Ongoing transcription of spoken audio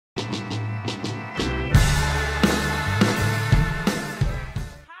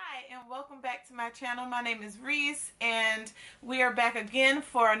to my channel. My name is Reese and we are back again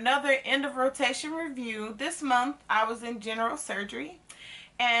for another end of rotation review. This month I was in general surgery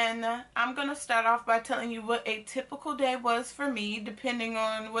and I'm going to start off by telling you what a typical day was for me depending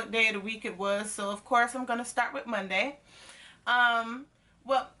on what day of the week it was. So of course I'm going to start with Monday.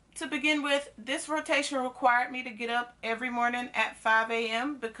 Well, to begin with, this rotation required me to get up every morning at 5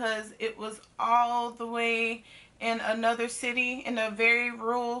 a.m. because it was all the way in another city in a very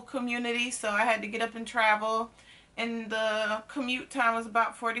rural community, so I had to get up and travel, and the commute time was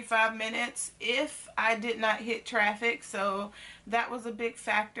about 45 minutes if I did not hit traffic, so that was a big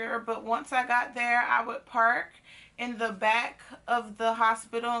factor. But once I got there, I would park in the back of the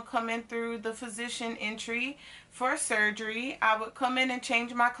hospital and come in through the physician entry for surgery. I would come in and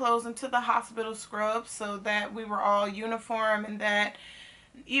change my clothes into the hospital scrubs so that we were all uniform, and that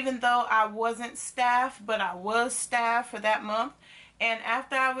even though I wasn't staff, but I was staff for that month. And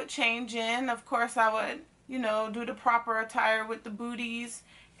after I would change in, of course I would, do the proper attire with the booties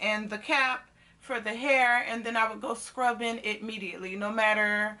and the cap for the hair, and then I would go scrub in immediately, no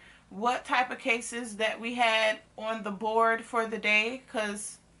matter what type of cases that we had on the board for the day.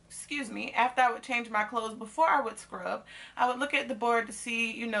 Because after I would change my clothes, before I would scrub, I would look at the board to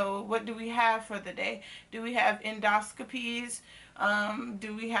see, what do we have for the day? Do we have endoscopies?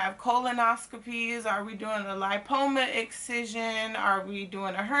 Do we have colonoscopies? Are we doing a lipoma excision? Are we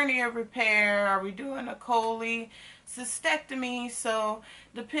doing a hernia repair? Are we doing a cholecystectomy? So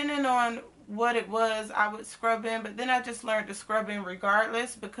depending on what it was, I would scrub in. But then I just learned to scrub in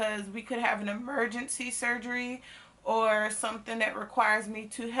regardless, because we could have an emergency surgery or something that requires me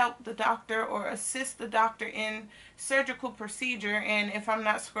to help the doctor or assist the doctor in surgical procedure, and if I'm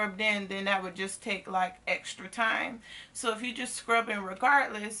not scrubbed in, then that would just take like extra time. So if you just scrub in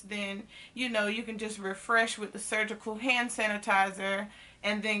regardless, then you can just refresh with the surgical hand sanitizer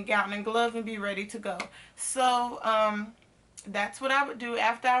and then gown and glove and be ready to go. So that's what I would do.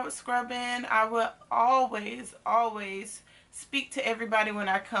 After I would scrub in, I would always speak to everybody when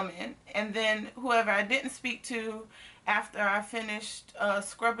I come in, and then whoever I didn't speak to after I finished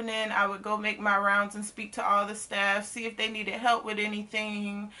scrubbing in, I would go make my rounds and speak to all the staff, see if they needed help with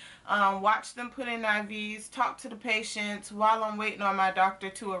anything, watch them put in IVs, talk to the patients while I'm waiting on my doctor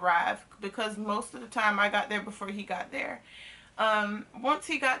to arrive, because most of the time I got there before he got there. Once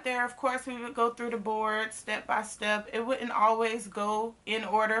he got there, of course, we would go through the board step by step. It wouldn't always go in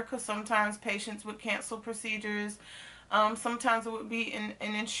order, because sometimes patients would cancel procedures. Sometimes it would be an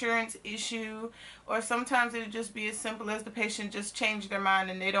insurance issue, or sometimes it would just be as simple as the patient just changed their mind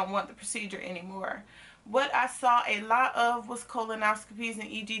and they don't want the procedure anymore. What I saw a lot of was colonoscopies and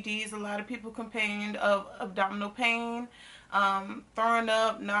EGDs. A lot of people complained of abdominal pain, throwing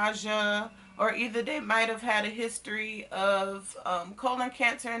up, nausea, or either they might have had a history of colon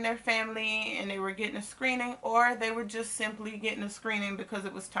cancer in their family and they were getting a screening, or they were just simply getting a screening because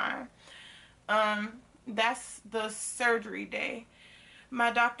it was time. That's the surgery day. My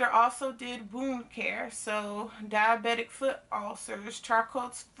doctor also did wound care, so diabetic foot ulcers,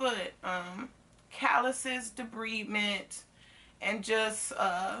 Charcot's foot, calluses, debridement, and just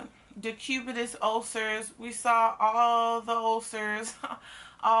decubitus ulcers. We saw all the ulcers,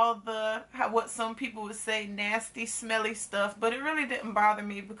 all the, what some people would say, nasty, smelly stuff, but it really didn't bother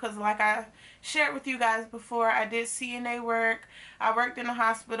me because, like I shared with you guys before, I did CNA work. I worked in a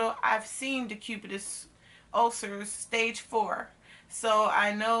hospital. I've seen decubitus ulcers stage 4, so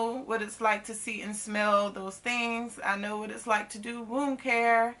I know what it's like to see and smell those things. I know what it's like to do wound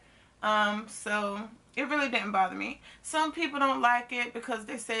care, so it really didn't bother me. Some people don't like it because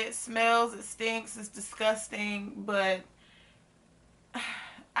they say it smells, it stinks, it's disgusting, but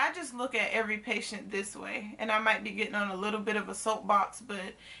I just look at every patient this way, and I might be getting on a little bit of a soapbox,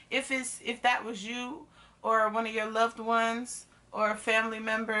 but if that was you or one of your loved ones or a family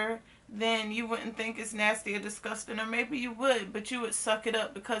member, then you wouldn't think it's nasty or disgusting, or maybe you would, but you would suck it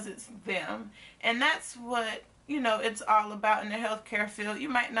up because it's them. And that's what, it's all about in the healthcare field. You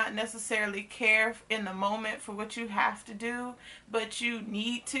might not necessarily care in the moment for what you have to do, but you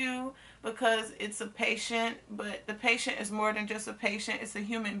need to, because it's a patient. But the patient is more than just a patient, it's a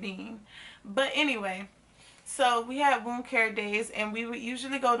human being. But anyway, so we had wound care days, and we would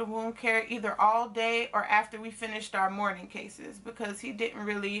usually go to wound care either all day or after we finished our morning cases, because he didn't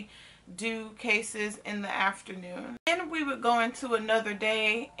really do cases in the afternoon. Then we would go into another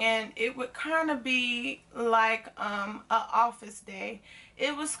day, and it would kind of be like a office day.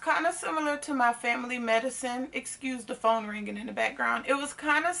 It was kind of similar to my family medicine. Excuse the phone ringing in the background. It was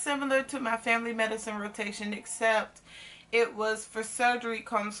kind of similar to my family medicine rotation, except it was for surgery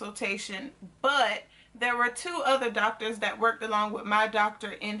consultation, but There were two other doctors that worked along with my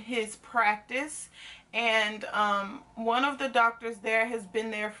doctor in his practice, and one of the doctors there has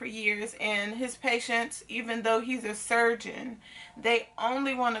been there for years, and his patients, even though he's a surgeon, they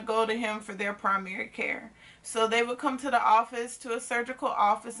only want to go to him for their primary care. So they would come to the office, to a surgical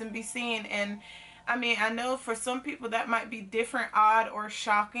office, and be seen. And I mean, I know for some people that might be different, odd, or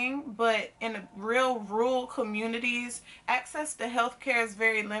shocking, but in real rural communities, access to healthcare is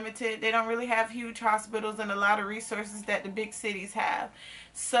very limited. They don't really have huge hospitals and a lot of resources that the big cities have.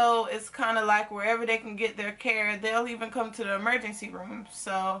 So it's kind of like wherever they can get their care, they'll even come to the emergency room.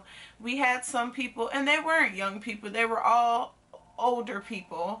 So we had some people, and they weren't young people, they were all older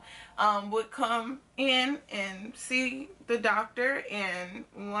people, would come in and see the doctor and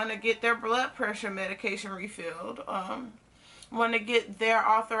want to get their blood pressure medication refilled, want to get their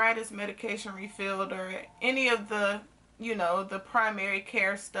arthritis medication refilled, or any of the, you know, the primary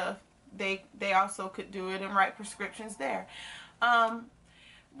care stuff. They also could do it and write prescriptions there.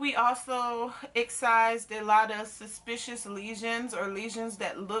 We also excised a lot of suspicious lesions, or lesions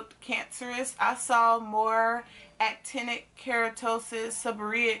that looked cancerous. I saw more actinic keratosis,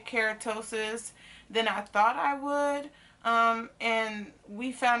 seborrheic keratosis than I thought I would. And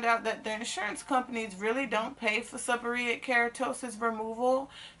we found out that the insurance companies really don't pay for seborrheic keratosis removal.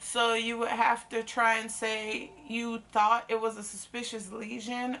 So you would have to try and say you thought it was a suspicious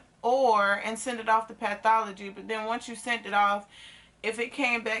lesion, and send it off to pathology. But then once you sent it off, if it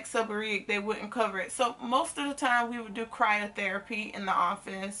came back seborrheic, they wouldn't cover it. So most of the time we would do cryotherapy in the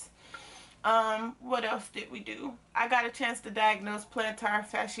office. What else did we do? I got a chance to diagnose plantar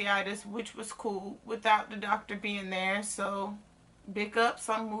fasciitis, which was cool, without the doctor being there. So big ups,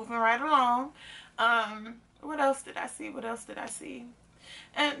 I'm moving right along. What else did I see? What else did I see?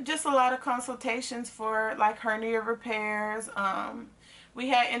 And just a lot of consultations for like hernia repairs. We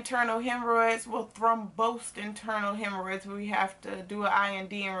had internal hemorrhoids, well, thrombosed internal hemorrhoids, where we have to do an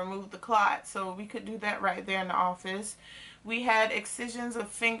IND and remove the clot. So we could do that right there in the office. We had excisions of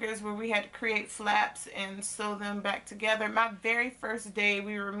fingers where we had to create flaps and sew them back together. My very first day,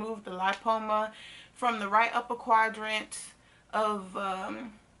 we removed the lipoma from the right upper quadrant of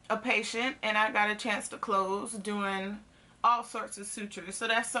a patient, and I got a chance to close doing all sorts of sutures. So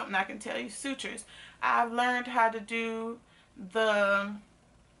that's something I can tell you. Sutures. I've learned how to do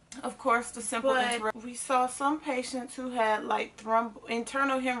of course, the simple. But we saw some patients who had like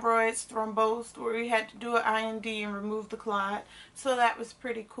internal hemorrhoids, thrombosed, where we had to do an IND and remove the clot. So that was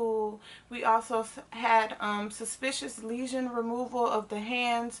pretty cool. We also had suspicious lesion removal of the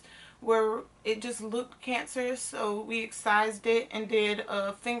hands, where it just looked cancerous. So we excised it and did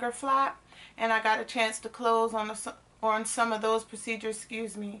a finger flap, and I got a chance to close on some of those procedures.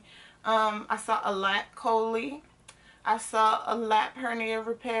 Excuse me. I saw a lat chole. I saw a lap hernia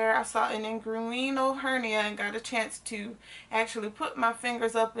repair. I saw an inguinal hernia and got a chance to actually put my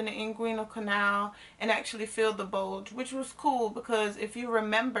fingers up in the inguinal canal and actually feel the bulge, which was cool because if you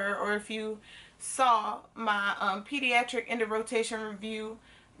remember, or if you saw my pediatric end-of-rotation review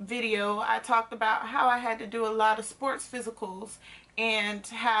video, I talked about how I had to do a lot of sports physicals and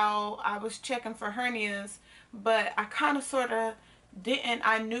how I was checking for hernias, but I kind of sort of didn't.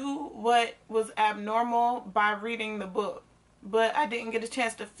 I knew what was abnormal by reading the book, but I didn't get a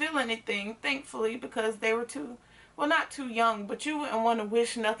chance to feel anything, thankfully, because they were too, well, not too young, but you wouldn't want to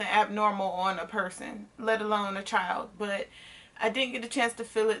wish nothing abnormal on a person, let alone a child. But I didn't get a chance to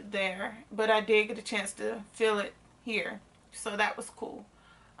feel it there, but I did get a chance to feel it here, so that was cool.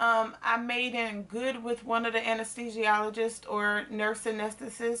 I made in good with one of the anesthesiologists or nurse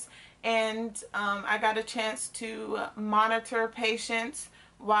anesthetists, and I got a chance to monitor patients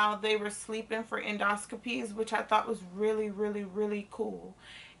while they were sleeping for endoscopies, which I thought was really, really, really cool.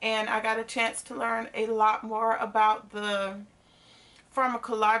 And I got a chance to learn a lot more about the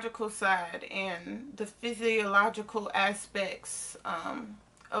pharmacological side and the physiological aspects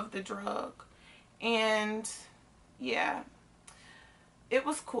of the drug. And yeah, it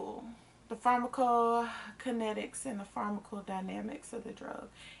was cool. The pharmacokinetics and the pharmacodynamics of the drug.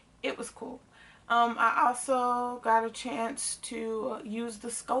 It was cool. I also got a chance to use the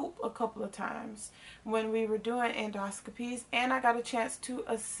scope a couple of times when we were doing endoscopies, and I got a chance to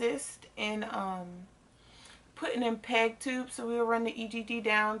assist in putting in peg tubes. So we would run the EGD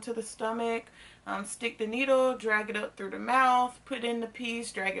down to the stomach, stick the needle, drag it up through the mouth, put in the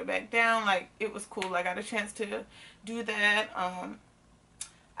piece, drag it back down. Like, it was cool. I got a chance to do that.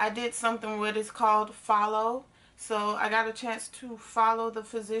 I did something what is called follow. So I got a chance to follow the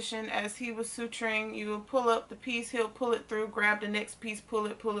physician as he was suturing. You will pull up the piece, he'll pull it through, grab the next piece, pull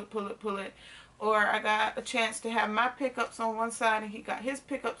it, pull it, pull it, pull it. Or I got a chance to have my pickups on one side and he got his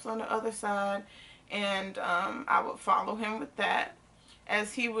pickups on the other side. and I would follow him with that,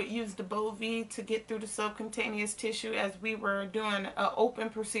 as he would use the Bovie to get through the subcutaneous tissue as we were doing an open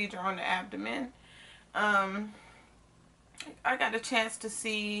procedure on the abdomen. I got a chance to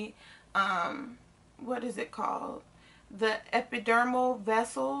see, what is it called? The epidermal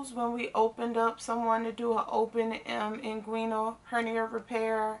vessels when we opened up someone to do an open inguinal hernia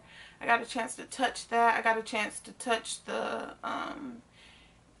repair. I got a chance to touch that. I got a chance to touch the,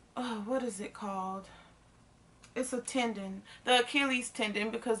 what is it called? It's a tendon, the Achilles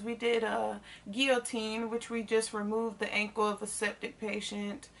tendon, because we did a guillotine, which we just removed the ankle of a septic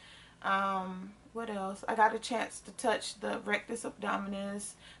patient. What else? I got a chance to touch the rectus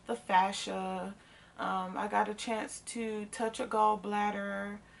abdominis, the fascia. I got a chance to touch a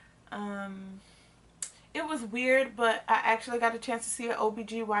gallbladder. It was weird, but I actually got a chance to see an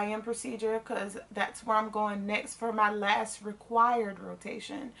OBGYN procedure, because that's where I'm going next for my last required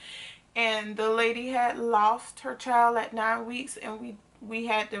rotation. And the lady had lost her child at 9 weeks, and we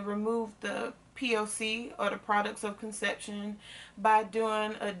had to remove the POC, or the products of conception, by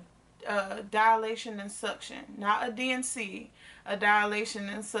doing a dilation and suction. Not a DNC, a dilation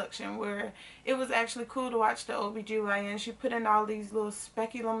and suction, where it was actually cool to watch the OBGYN. She put in all these little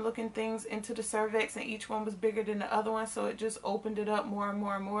speculum looking things into the cervix, and each one was bigger than the other one, so it just opened it up more and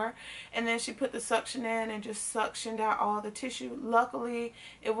more and more. And then she put the suction in and just suctioned out all the tissue. Luckily,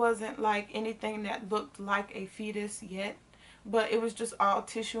 it wasn't like anything that looked like a fetus yet, but it was just all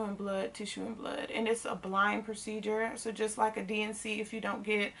tissue and blood, tissue and blood. And it's a blind procedure, so just like a DNC, if you don't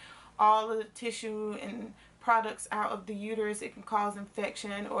get all of the tissue and products out of the uterus, it can cause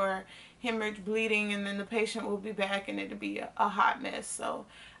infection or hemorrhage, bleeding, and then the patient will be back and it'll be a hot mess. So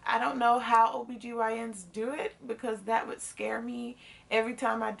I don't know how OBGYNs do it, because that would scare me. Every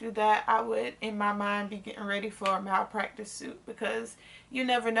time I do that, I would, in my mind, be getting ready for a malpractice suit, because you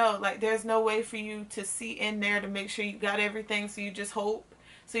never know. Like, there's no way for you to see in there to make sure you got everything, so you just hope.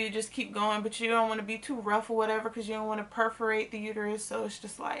 So you just keep going, but you don't want to be too rough or whatever, because you don't want to perforate the uterus. So it's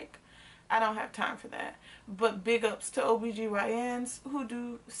just like, I don't have time for that. But big ups to OBGYNs who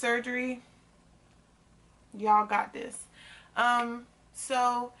do surgery. Y'all got this.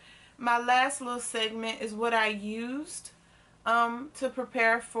 So my last little segment is what I used to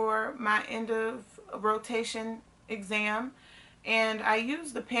prepare for my end of rotation exam. And I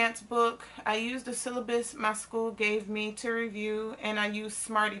used the pants book, I used the syllabus my school gave me to review, and I used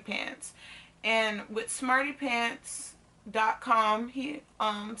Smarty Pants. And with smartypants.com,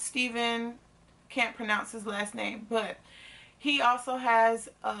 Steven, can't pronounce his last name, but he also has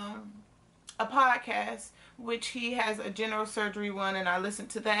a podcast, which he has a general surgery one, and I listened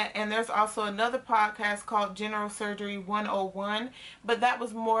to that. And there's also another podcast called General Surgery 101, but that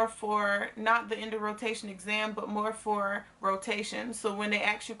was more for not the end of rotation exam, but more for rotation. So when they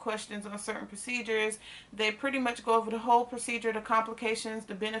ask you questions on certain procedures, they pretty much go over the whole procedure, the complications,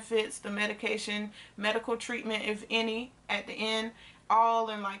 the benefits, the medication, medical treatment, if any, at the end, all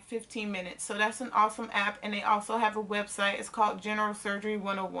in like 15 minutes. So that's an awesome app. And they also have a website. It's called General Surgery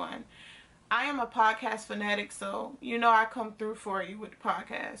 101. I am a podcast fanatic, so you know I come through for you with the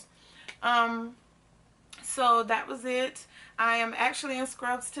podcast. So that was it. I am actually in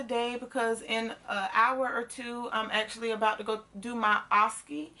scrubs today, because in an hour or two I'm actually about to go do my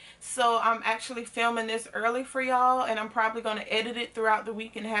OSCE. So I'm actually filming this early for y'all, and I'm probably going to edit it throughout the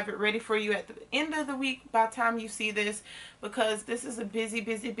week and have it ready for you at the end of the week by the time you see this, because this is a busy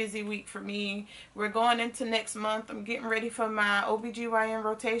week for me. We're going into next month. I'm getting ready for my OBGYN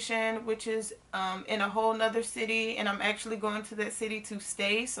rotation, which is in a whole nother city, and I'm actually going to that city to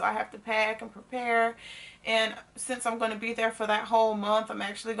stay, so I have to pack and prepare. And since I'm going to be there for that whole month, I'm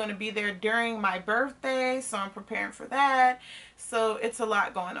actually going to be there during my birthday, so I'm preparing for that. So it's a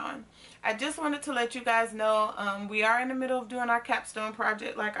lot going on. I just wanted to let you guys know we are in the middle of doing our capstone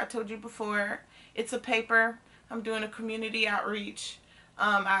project, like I told you before. It's a paper. I'm doing a community outreach.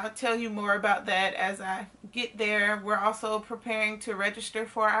 I'll tell you more about that as I get there. We're also preparing to register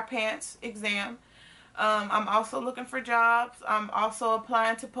for our PANTS exam. I'm also looking for jobs. I'm also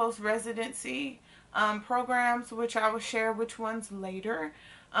applying to post-residency programs, which I will share which ones later.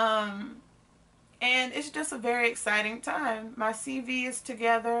 And it's just a very exciting time. My CV is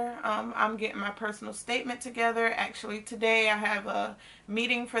together. I'm getting my personal statement together. Actually, today I have a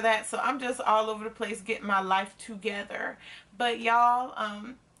meeting for that, so I'm just all over the place getting my life together. But y'all,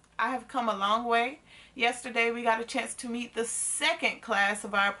 I have come a long way. Yesterday we got a chance to meet the second class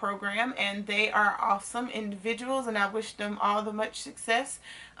of our program, and they are awesome individuals, and I wish them all the much success.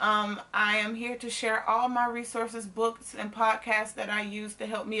 I am here to share all my resources, books, and podcasts that I use to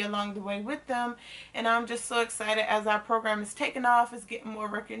help me along the way with them. And I'm just so excited as our program is taking off, it's getting more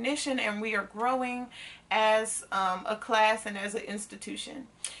recognition, and we are growing as a class and as an institution.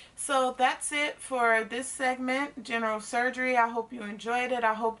 So that's it for this segment, general surgery. I hope you enjoyed it.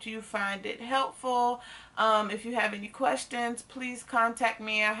 I hope you find it helpful. If you have any questions, please contact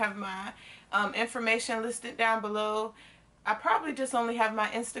me. I have my information listed down below. I probably just only have my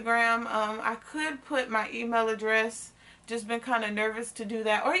Instagram. I could put my email address. Just been kind of nervous to do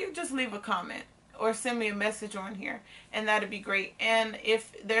that. Or you just leave a comment or send me a message on here, and that'd be great. And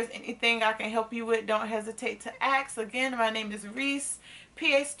if there's anything I can help you with, don't hesitate to ask. Again, my name is Reese,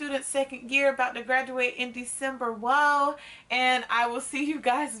 PA student, second year, about to graduate in December. Wow. And I will see you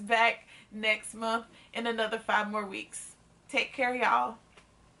guys back next month in another 5 more weeks. Take care, y'all.